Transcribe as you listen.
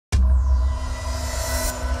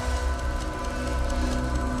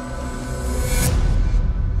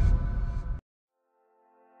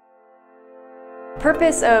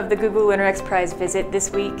purpose of the Google Lunar X Prize visit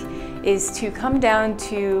this week is to come down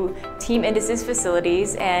to TeamIndus'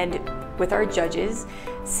 facilities and with our judges,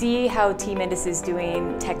 see how TeamIndus is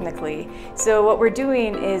doing technically. So what we're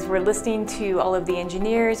doing is we're listening to all of the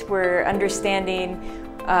engineers, we're understanding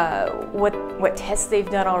what tests they've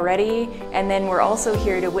done already, and then we're also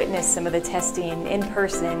here to witness some of the testing in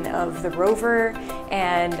person of the rover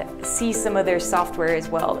and see some of their software as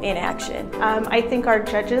well in action. I think our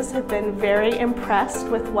judges have been very impressed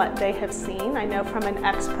with what they have seen. I know from an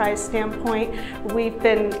X Prize standpoint, we've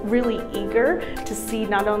been really eager to see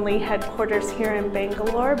not only headquarters here in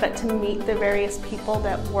Bangalore, but to meet the various people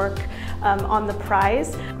that work on the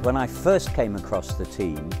prize. When I first came across the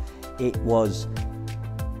team, it was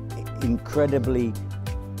incredibly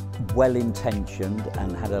well-intentioned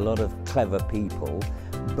and had a lot of clever people,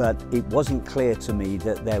 but it wasn't clear to me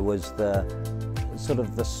that there was the sort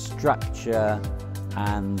of the structure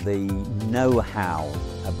and the know-how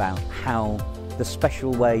about how the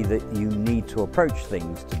special way that you need to approach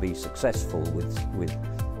things to be successful with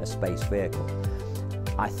a space vehicle.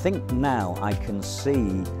 I think now I can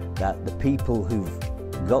see that the people who've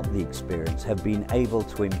got the experience have been able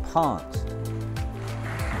to impart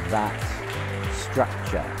that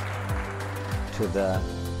structure to the,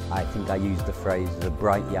 I think I used the phrase, the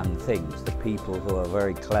bright young things, the people who are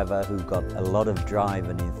very clever, who've got a lot of drive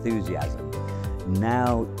and enthusiasm.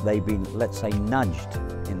 Now they've been, let's say, nudged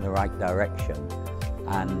in the right direction,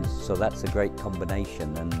 and so that's a great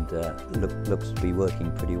combination and looks to be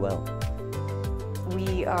working pretty well.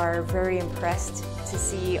 We are very impressed to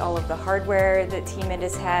see all of the hardware that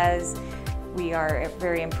TeamIndus has. We are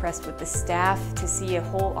very impressed with the staff, to see a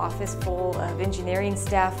whole office full of engineering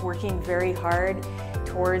staff working very hard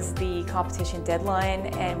towards the competition deadline,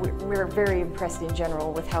 and we're very impressed in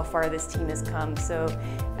general with how far this team has come, so,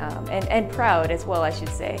 and proud as well, I should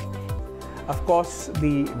say. Of course,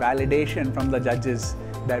 the validation from the judges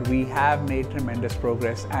that we have made tremendous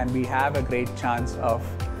progress and we have a great chance of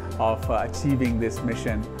achieving this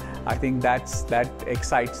mission. I think that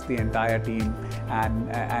excites the entire team, and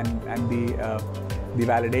the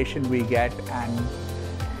validation we get,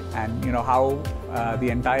 and you know how the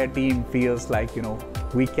entire team feels like, you know,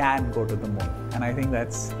 we can go to the moon. And I think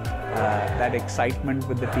that's that excitement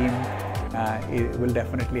with the team it will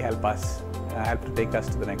definitely help to take us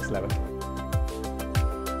to the next level.